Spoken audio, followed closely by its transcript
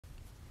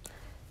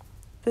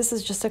This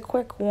is just a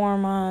quick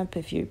warm-up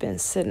if you've been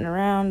sitting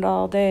around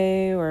all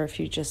day or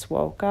if you just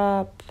woke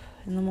up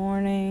in the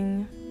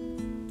morning.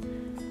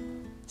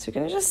 So you're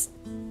going to just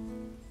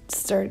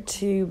start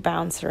to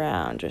bounce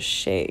around, just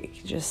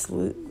shake, just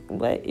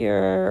let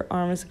your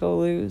arms go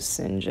loose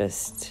and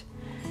just,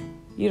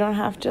 you don't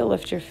have to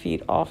lift your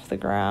feet off the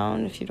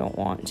ground if you don't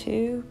want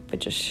to, but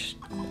just,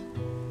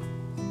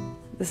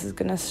 this is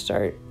going to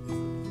start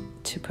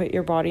to put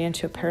your body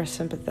into a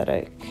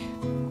parasympathetic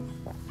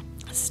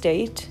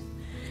state.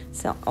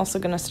 It's also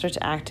going to start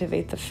to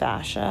activate the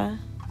fascia.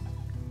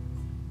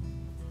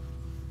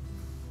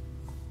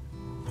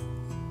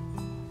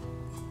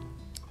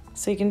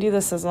 So you can do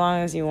this as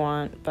long as you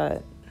want,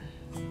 but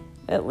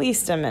at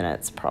least a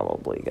minute's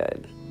probably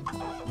good.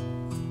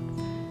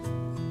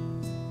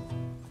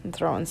 And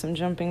throw in some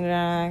jumping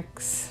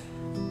jacks.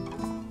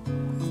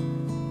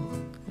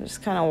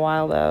 Just kind of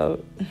wild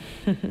out.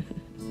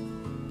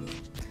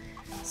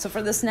 So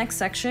for this next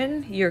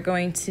section, you're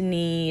going to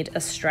need a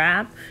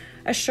strap.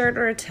 A shirt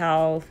or a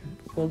towel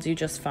will do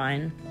just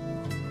fine.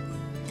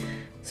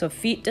 So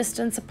feet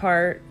distance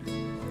apart,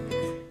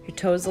 your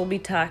toes will be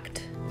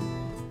tucked.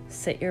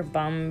 Sit your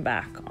bum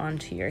back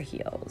onto your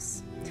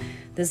heels.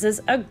 This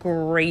is a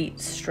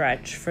great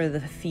stretch for the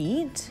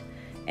feet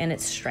and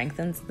it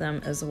strengthens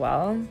them as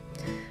well.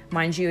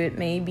 Mind you, it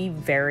may be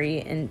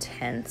very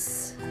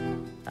intense.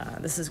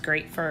 This is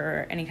great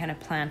for any kind of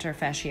plantar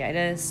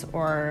fasciitis,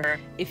 or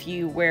if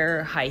you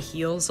wear high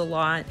heels a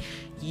lot,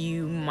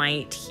 you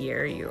might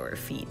hear your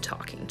feet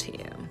talking to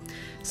you.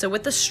 So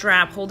with the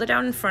strap, hold it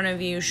out in front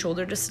of you,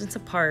 shoulder distance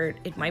apart.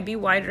 It might be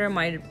wider,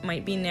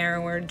 might be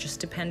narrower,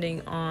 just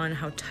depending on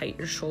how tight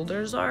your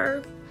shoulders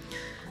are.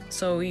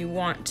 So you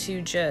want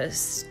to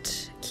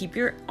just keep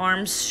your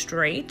arms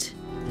straight.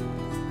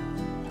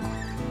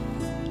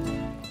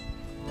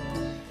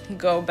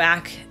 Go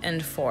back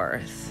and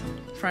forth,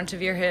 front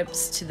of your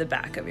hips to the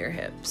back of your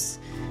hips.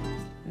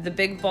 The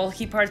big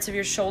bulky parts of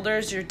your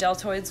shoulders, your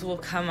deltoids, will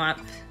come up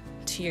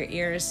to your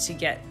ears to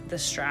get the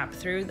strap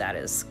through. That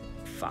is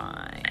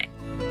fine.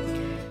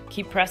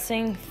 Keep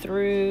pressing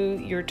through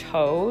your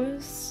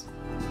toes.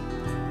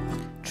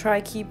 Try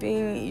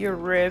keeping your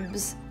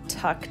ribs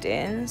tucked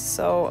in,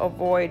 so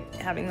avoid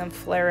having them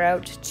flare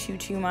out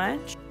too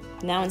much.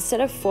 Now instead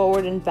of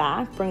forward and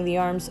back, bring the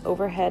arms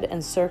overhead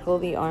and circle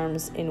the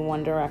arms in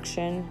one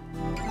direction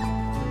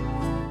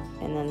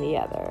and then the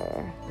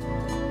other,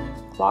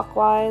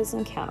 clockwise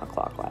and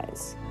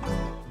counterclockwise.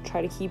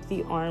 Try to keep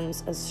the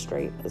arms as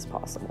straight as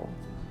possible.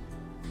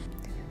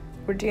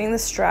 We're doing the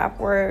strap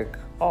work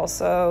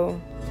also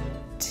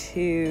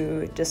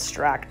to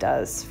distract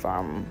us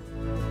from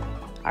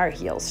our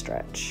heel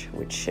stretch,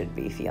 which should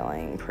be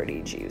feeling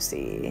pretty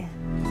juicy.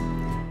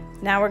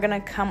 Now we're gonna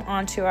come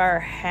onto our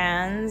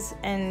hands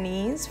and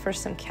knees for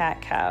some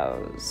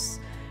cat-cows.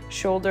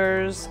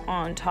 Shoulders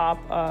on top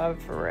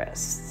of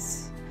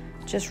wrists.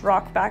 Just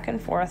rock back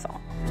and forth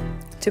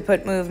to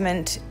put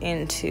movement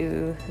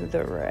into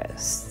the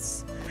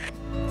wrists.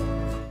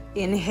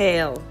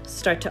 Inhale,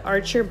 start to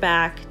arch your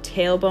back,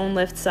 tailbone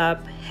lifts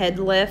up, head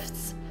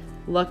lifts,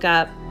 look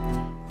up,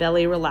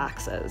 belly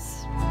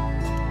relaxes.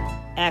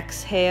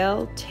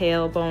 Exhale,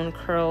 tailbone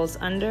curls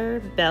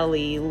under,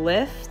 belly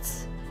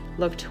lifts.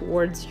 Look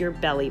towards your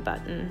belly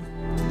button.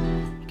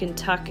 You can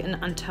tuck and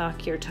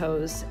untuck your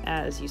toes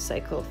as you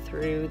cycle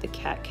through the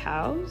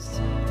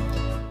cat-cows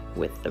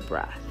with the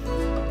breath.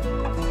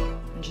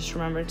 And just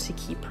remember to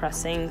keep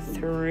pressing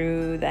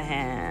through the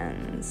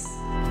hands.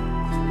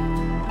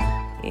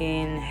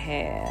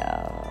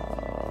 Inhale.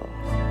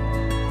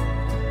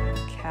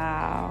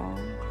 Cow.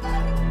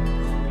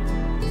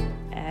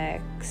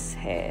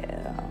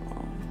 Exhale.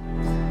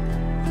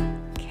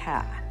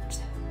 Cat.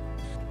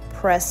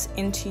 Press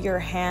into your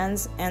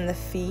hands and the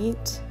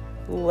feet.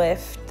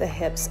 Lift the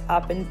hips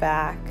up and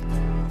back.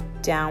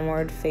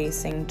 Downward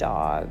facing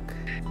dog.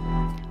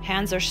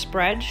 Hands are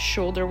spread,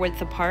 shoulder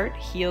width apart.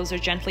 Heels are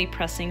gently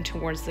pressing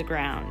towards the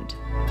ground.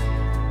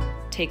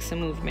 Take some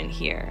movement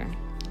here.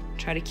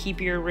 Try to keep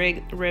your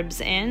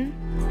ribs in.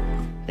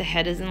 The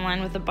head is in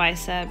line with the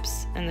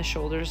biceps and the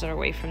shoulders are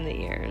away from the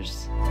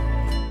ears.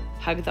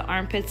 Hug the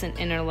armpits and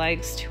inner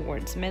legs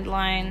towards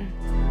midline.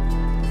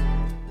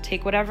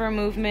 Take whatever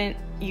movement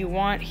you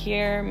want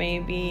here.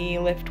 Maybe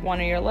lift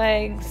one of your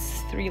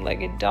legs,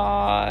 three-legged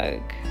dog.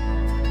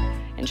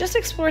 And just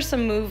explore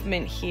some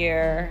movement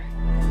here.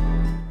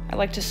 I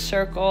like to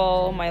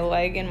circle my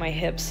leg in my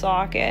hip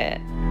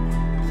socket.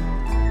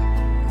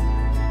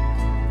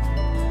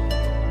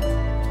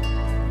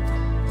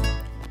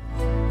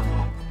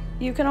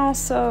 You can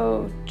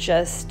also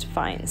just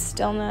find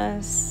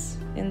stillness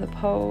in the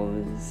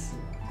pose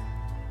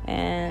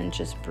and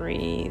just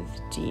breathe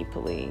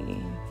deeply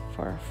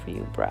for a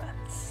few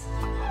breaths.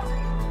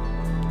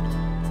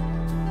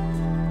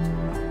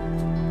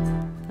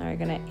 Now we're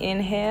gonna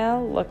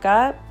inhale, look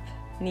up,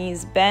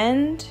 knees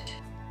bend.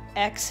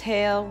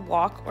 Exhale,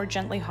 walk or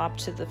gently hop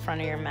to the front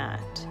of your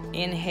mat.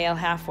 Inhale,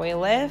 halfway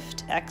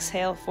lift.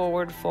 Exhale,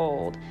 forward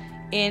fold.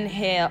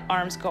 Inhale,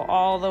 arms go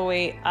all the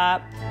way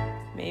up,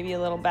 maybe a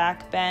little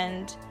back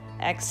bend.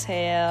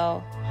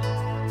 Exhale,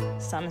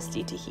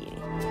 Samasthiti Tahiti.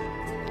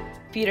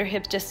 Feet are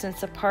hip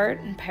distance apart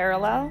and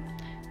parallel,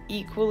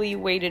 equally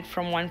weighted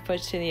from one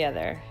foot to the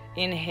other.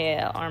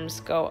 Inhale, arms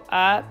go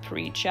up,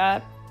 reach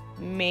up,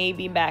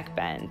 maybe back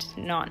bend,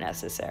 not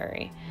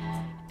necessary.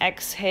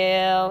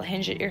 Exhale,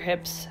 hinge at your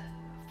hips,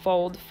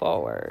 fold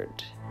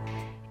forward.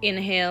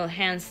 Inhale,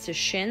 hands to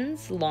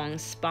shins, long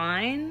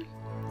spine.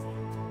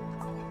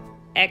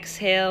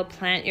 Exhale,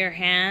 plant your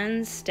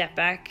hands, step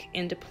back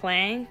into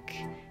plank.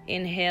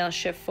 Inhale,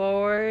 shift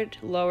forward,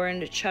 lower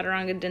into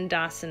Chaturanga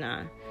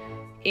Dandasana.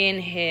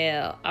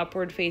 Inhale,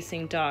 upward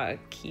facing dog,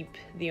 keep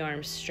the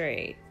arms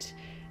straight.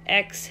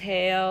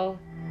 Exhale,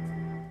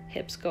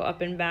 hips go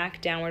up and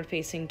back, downward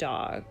facing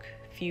dog.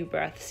 Few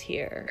breaths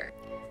here.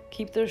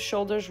 Keep those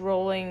shoulders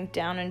rolling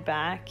down and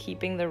back,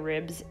 keeping the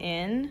ribs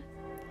in.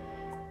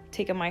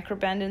 Take a micro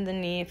bend in the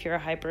knee if you're a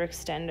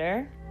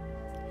hyperextender.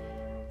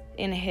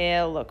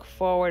 Inhale, look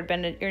forward,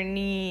 bend at your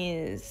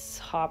knees,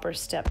 hop or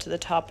step to the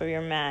top of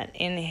your mat.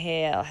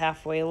 Inhale,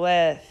 halfway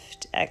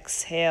lift.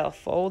 Exhale,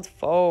 fold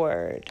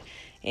forward.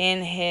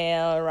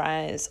 Inhale,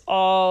 rise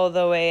all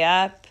the way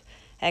up.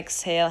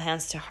 Exhale,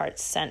 hands to heart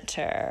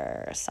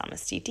center,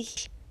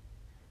 Samasthiti.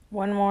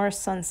 One more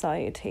sun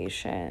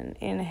salutation.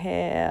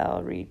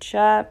 Inhale, reach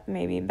up,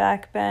 maybe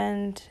back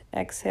bend.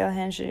 Exhale,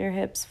 hinge at your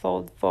hips,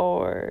 fold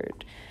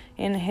forward.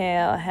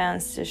 Inhale,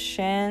 hands to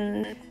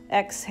shin.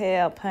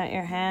 Exhale, plant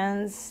your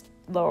hands,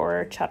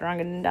 lower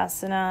Chaturanga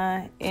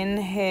Dandasana.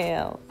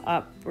 Inhale,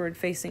 upward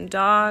facing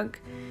dog.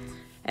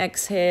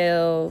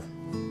 Exhale,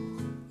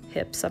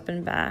 hips up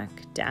and back,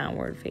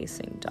 downward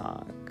facing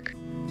dog.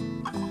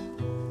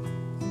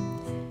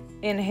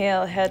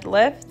 Inhale, head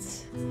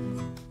lifts,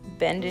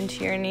 bend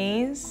into your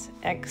knees.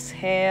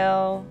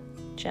 Exhale,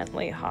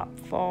 gently hop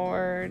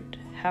forward,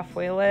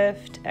 halfway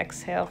lift.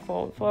 Exhale,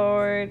 fold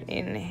forward.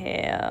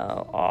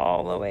 Inhale,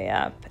 all the way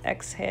up.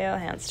 Exhale,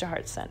 hands to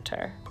heart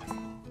center.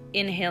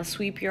 Inhale,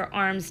 sweep your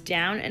arms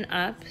down and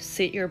up.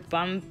 Sit your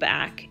bum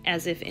back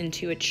as if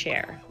into a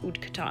chair,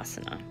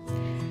 Utkatasana.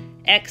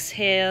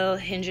 Exhale,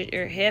 hinge at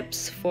your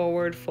hips,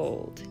 forward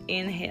fold.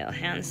 Inhale,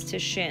 hands to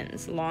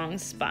shins, long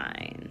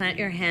spine. Plant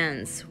your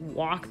hands,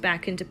 walk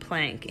back into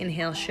plank.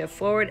 Inhale, shift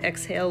forward.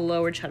 Exhale,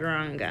 lower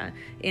Chaturanga.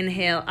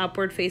 Inhale,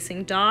 upward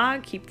facing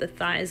dog. Keep the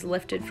thighs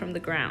lifted from the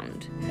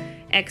ground.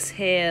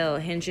 Exhale,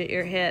 hinge at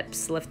your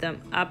hips, lift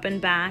them up and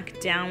back,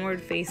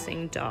 downward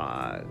facing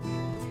dog.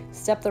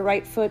 Step the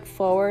right foot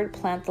forward,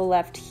 plant the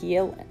left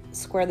heel,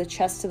 square the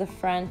chest to the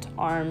front,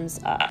 arms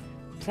up.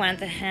 Plant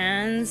the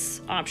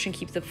hands, option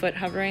keep the foot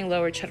hovering,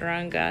 lower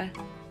Chaturanga.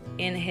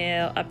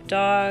 Inhale, up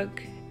dog.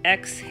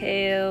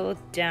 Exhale,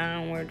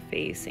 downward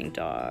facing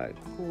dog.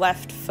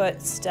 Left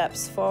foot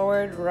steps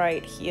forward,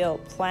 right heel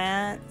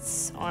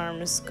plants,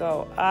 arms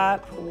go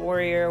up,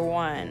 warrior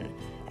one.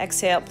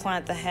 Exhale,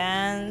 plant the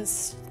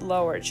hands,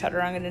 lower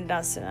Chaturanga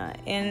Dandasana.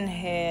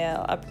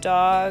 Inhale, up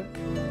dog.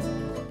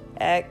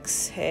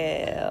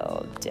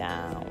 Exhale,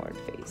 downward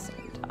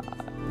facing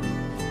dog.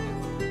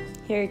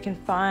 Here you can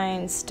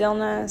find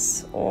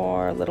stillness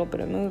or a little bit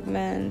of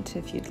movement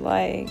if you'd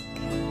like.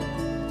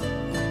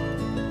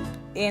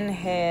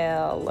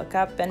 Inhale, look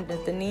up, bend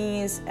at the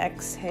knees.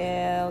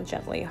 Exhale,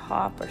 gently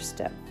hop or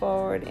step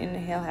forward.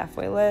 Inhale,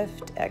 halfway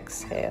lift.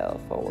 Exhale,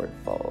 forward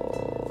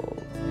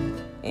fold.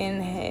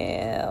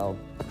 Inhale,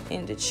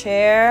 into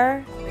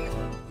chair.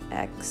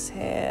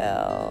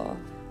 Exhale,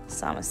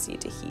 Samasthiti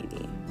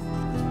Tahiti.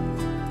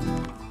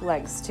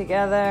 Legs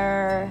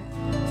together.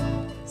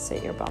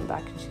 Sit your bum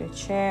back into a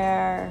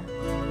chair.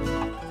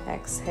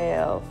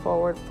 Exhale,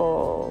 forward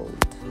fold.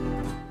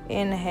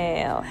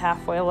 Inhale,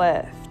 halfway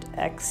lift.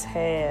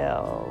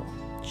 Exhale,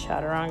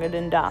 Chaturanga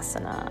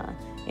Dandasana.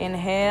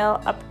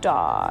 Inhale, up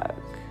dog.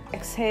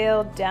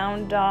 Exhale,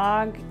 down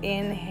dog.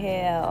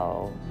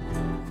 Inhale,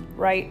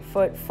 right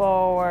foot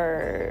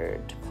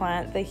forward.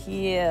 Plant the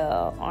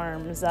heel,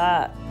 arms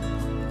up.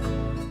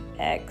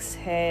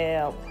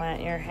 Exhale,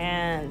 plant your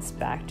hands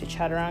back to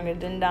Chaturanga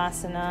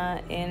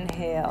Dandasana.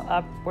 Inhale,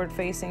 upward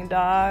facing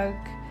dog.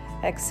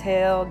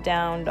 Exhale,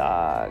 down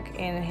dog.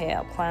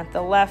 Inhale, plant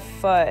the left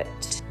foot.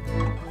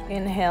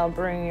 Inhale,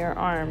 bring your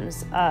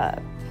arms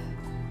up.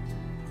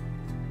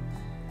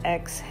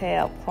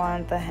 Exhale,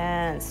 plant the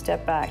hands,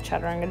 step back,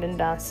 Chaturanga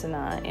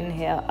Dandasana.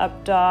 Inhale,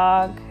 up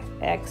dog.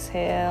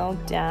 Exhale,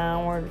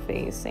 downward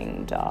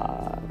facing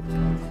dog.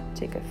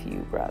 Take a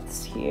few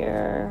breaths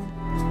here.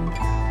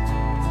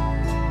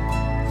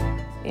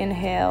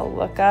 Inhale,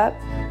 look up,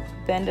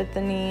 bend at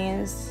the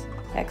knees.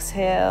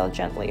 Exhale,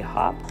 gently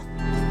hop.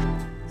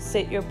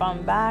 Sit your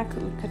bum back,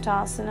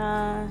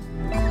 Utkatasana.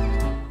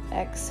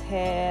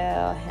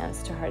 Exhale,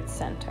 hands to heart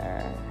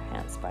center,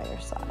 hands by your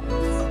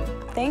sides.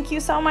 Thank you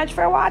so much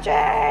for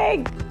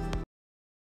watching.